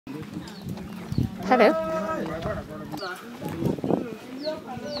Hello.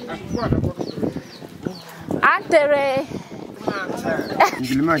 Antere.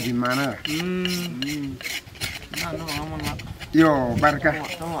 Yo, barka.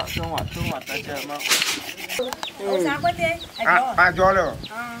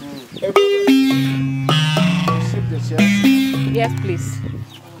 Yes, please.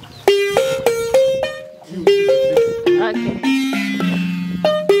 Okay.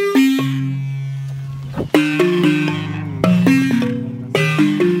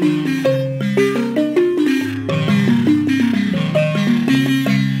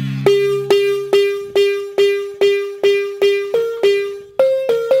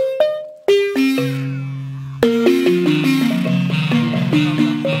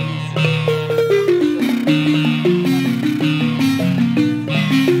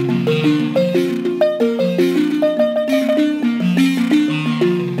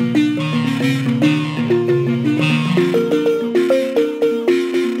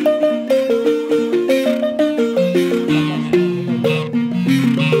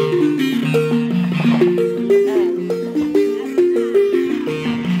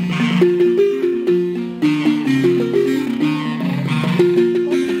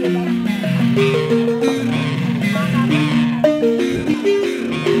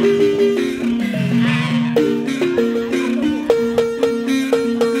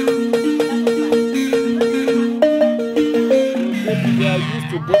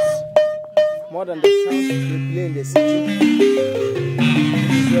 More than the sounds they play in the city.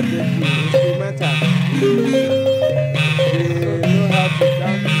 This is what they do, instrumental. They know how to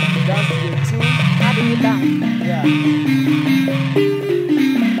dance to the tune. How do you dance? Yeah.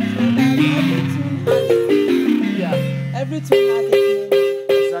 Yeah. Every tune has a name.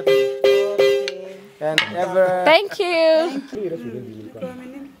 Exactly. Okay. And ever. Thank you.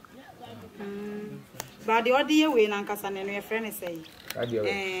 But the audio way Nankasa and your friend is saying.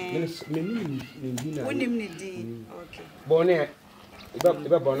 Okay. Bonia.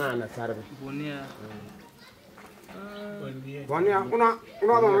 Bonana, Sarah. Bonia. Bonia,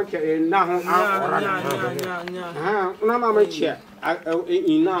 una chair now. Una mamma chair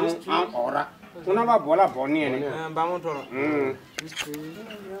in now or una bola bonia. Bamotor.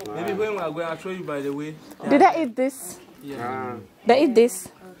 Maybe when I go, I'll show you by the way. Did I eat this? Yeah. Did I eat this?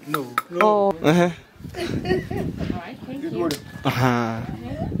 No. Oh. Alright, thank you.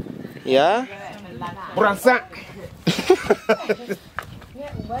 Yeah? Brasa.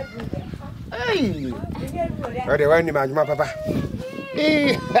 Hey! Oh, they want my papa.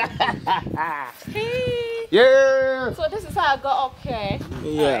 Hey! Yeah! So this is how I got up here.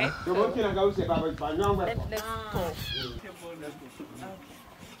 Yeah.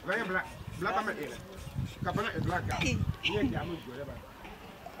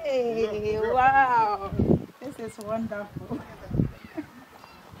 Hey, wow. This is wonderful.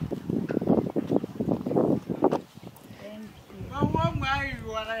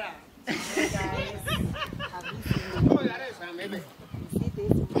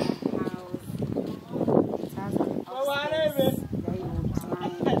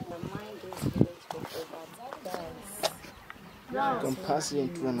 Thank You can pass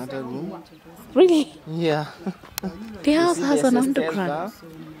into another room. Really? Yeah. The house has an underground.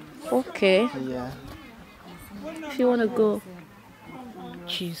 Okay. Yeah. If you want to go.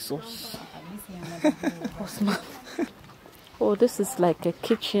 Jesus. Osman. Oh, this is like a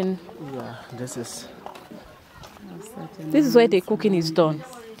kitchen. Yeah, this is where the cooking is done.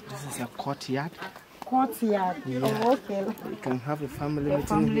 This is a courtyard. Courtyard. Yeah. Oh, okay. You can have a family meeting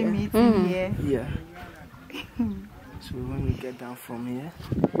Family here. meeting here. Yeah. So when you get down from here,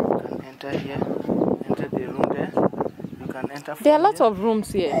 you can enter here, enter the room there. You can enter from There are lots here. of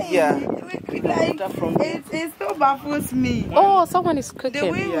rooms here. Yeah. You can enter from here. It so baffles me. Oh, someone is cooking. The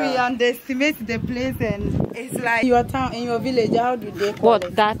way we underestimate the place, and it's like your town, in your village, how do they call What,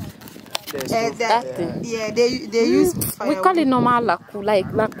 it? that? That thing. Yeah, they use We call it normal laku, like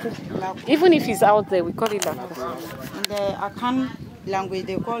laku. Even if it's out there, we call it laku. In the Akan language,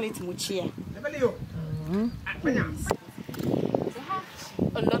 they call it muchia.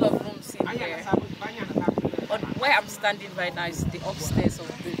 A lot of rooms in here. Where I'm standing right now is the upstairs of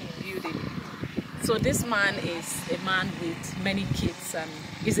the building. So this man is a man with many kids and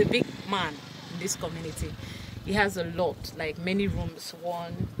he's a big man in this community. He has a lot, like many rooms,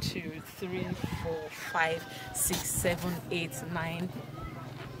 1, 2, 3, 4, 5, 6, 7, 8, 9.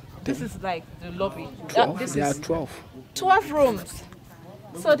 This is like the lobby. There are 12. 12 rooms.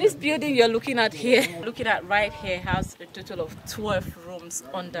 So this building you're looking at here, right here, has a total of 12 rooms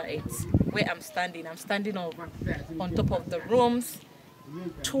under it. Where I'm standing on top of the rooms.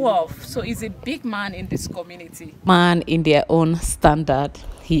 12. So he's a big man in this community. Man in their own standard.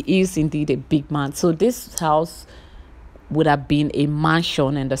 He is indeed a big man. So this house would have been a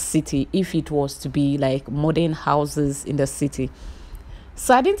mansion in the city if it was to be like modern houses in the city.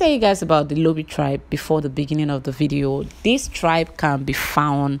 So I didn't tell you guys about the Lobi tribe before the beginning of the video. This tribe can be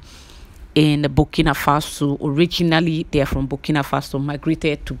found in Burkina Faso. Originally, they are from Burkina Faso,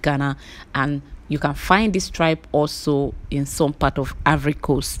 migrated to Ghana, and you can find this tribe also in some part of Ivory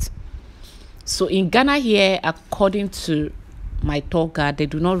Coast. So in Ghana here, according to my tour guide, they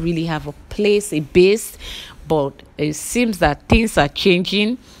do not really have a place, a base, but it seems that things are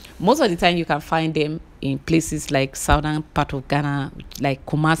changing. Most of the time you can find them in places like southern part of Ghana, like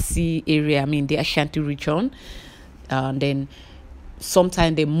Kumasi area, I mean the Ashanti region, and then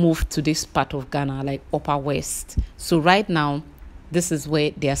sometimes they move to this part of Ghana, like Upper West. So right now, this is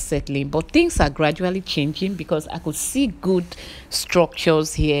where they are settling. But things are gradually changing because I could see good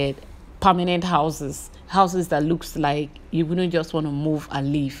structures here, permanent houses that looks like you wouldn't just want to move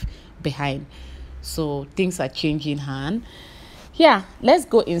and leave behind. So things are changing hand. Yeah, let's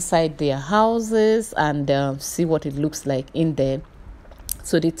go inside their houses and see what it looks like in there.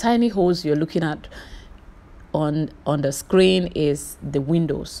 So the tiny holes you're looking at on the screen is the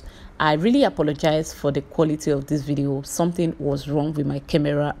windows. I really apologize for the quality of this video. Something was wrong with my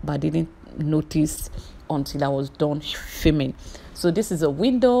camera, but I didn't notice until I was done filming. So this is a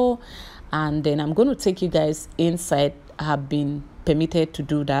window, and then I'm going to take you guys inside. I have been permitted to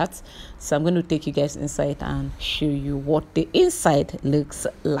do that, so I'm going to take you guys inside and show you what the inside looks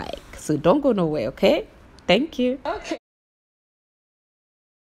like. So don't go nowhere, okay? Thank you.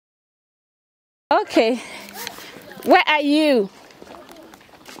 Okay, where are you?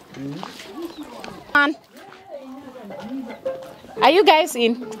 Are you guys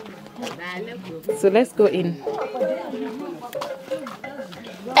in? So let's go in.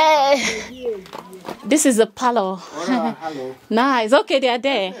 This is a parlor. Hello. Nice. Okay, they are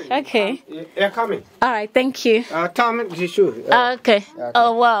there. Okay. They're coming. All right. Thank you. Tell me the shoe. Okay.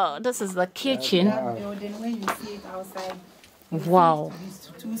 Oh wow, this is the kitchen. When you see it outside, Wow. it's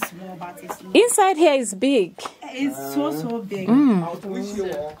too small, but it's not. Inside here is big. It's so big.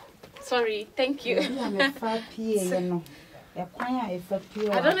 Sorry. Thank you. I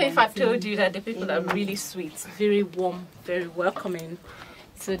don't know if I told you that the people are really sweet, very warm, very welcoming.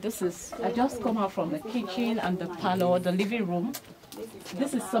 So this is, I just come out from the kitchen and the parlor, the living room.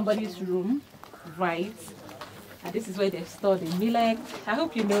 This is somebody's room, right? And this is where they store the millet. I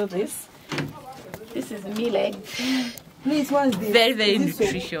hope you know this. This is millet. Please, what's this? Very, very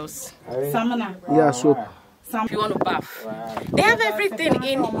nutritious. Samana. Yeah, soap. If you want to bath. They have everything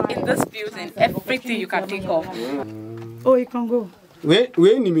in this building, everything you can think of. Oh, you can go. Where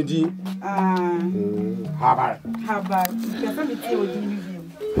Nimidi? Habar. This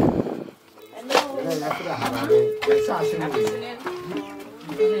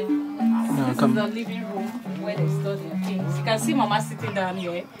is the living room where they store their things. You can see Mama sitting down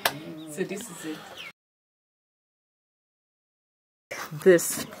here. So this is it.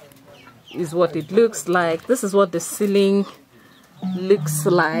 This is what it looks like. This is what the ceiling looks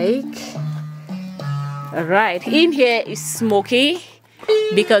like. All right, in here is smoky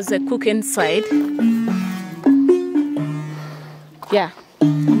because the cooking side. Yeah,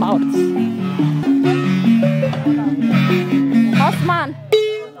 I'm out. Houseman,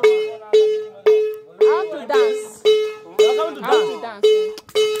 I want to dance.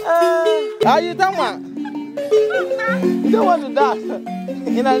 Are you done one? You don't want to dance.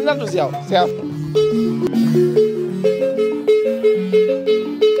 You know, not to self.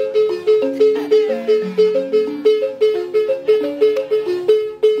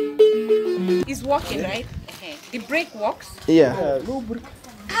 It's working, right? Okay. The brake works? Yeah.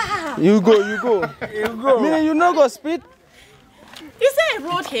 You go. Meaning you no go speed? Is there a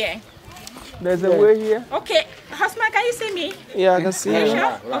road here? There's a way here. Okay. Husband, can you see me? Yeah, I can see you.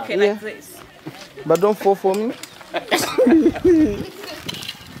 Sure? Okay, like this. But don't fall for me.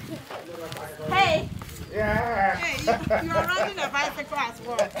 Hey. Yeah. Hey, you are riding a bicycle as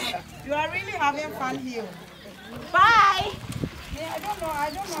well. You are really having fun here. Bye. Yeah, I don't know how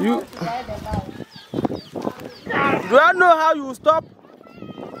to ride a bike. Do I know how you stop?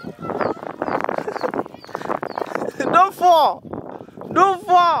 Don't fall. Don't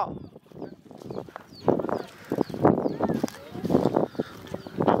fall.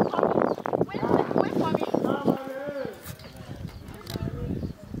 Wait for me.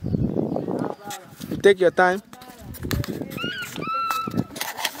 Take your time.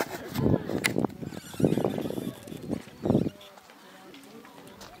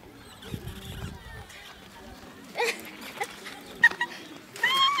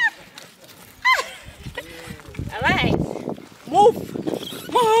 Alright. Move.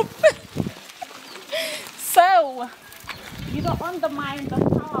 So, you don't undermine the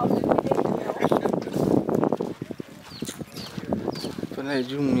power of the village.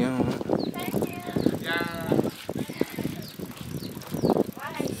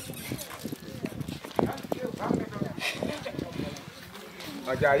 Thank you.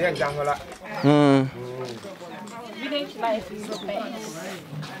 Village life is the best.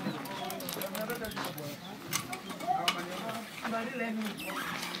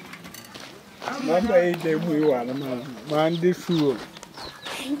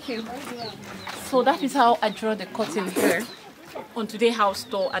 Thank you. So that is how I draw the curtain here on today's house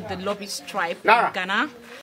tour at the Lobi Stripe in Ghana.